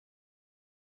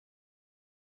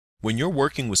When you're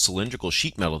working with cylindrical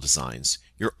sheet metal designs,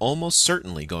 you're almost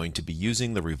certainly going to be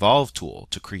using the Revolve tool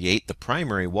to create the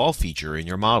primary wall feature in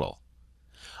your model.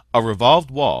 A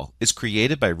revolved wall is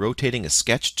created by rotating a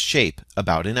sketched shape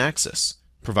about an axis,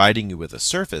 providing you with a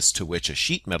surface to which a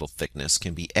sheet metal thickness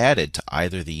can be added to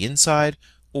either the inside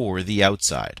or the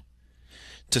outside.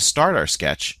 To start our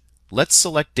sketch, let's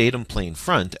select Datum Plane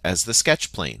Front as the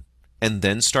sketch plane, and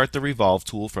then start the Revolve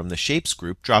tool from the Shapes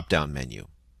group drop-down menu.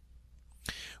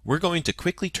 We're going to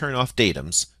quickly turn off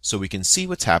datums so we can see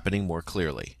what's happening more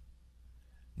clearly.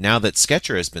 Now that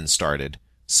Sketcher has been started,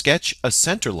 sketch a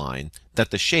center line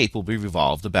that the shape will be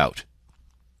revolved about.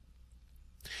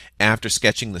 After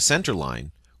sketching the center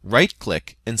line,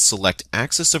 right-click and select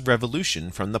Axis of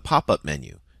Revolution from the pop-up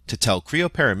menu to tell Creo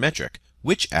Parametric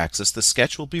which axis the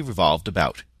sketch will be revolved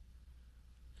about.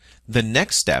 The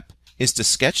next step is to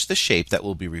sketch the shape that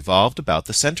will be revolved about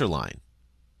the center line.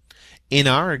 In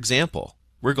our example,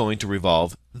 we're going to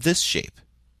revolve this shape.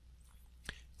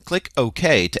 Click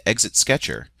OK to exit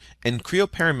Sketcher, and Creo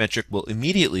Parametric will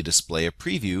immediately display a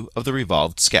preview of the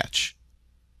revolved sketch.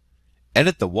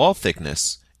 Edit the wall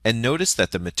thickness, and notice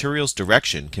that the material's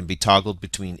direction can be toggled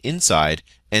between inside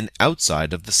and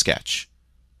outside of the sketch.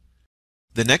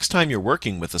 The next time you're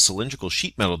working with a cylindrical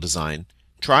sheet metal design,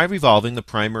 try revolving the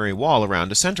primary wall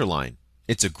around a center line.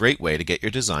 It's a great way to get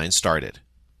your design started.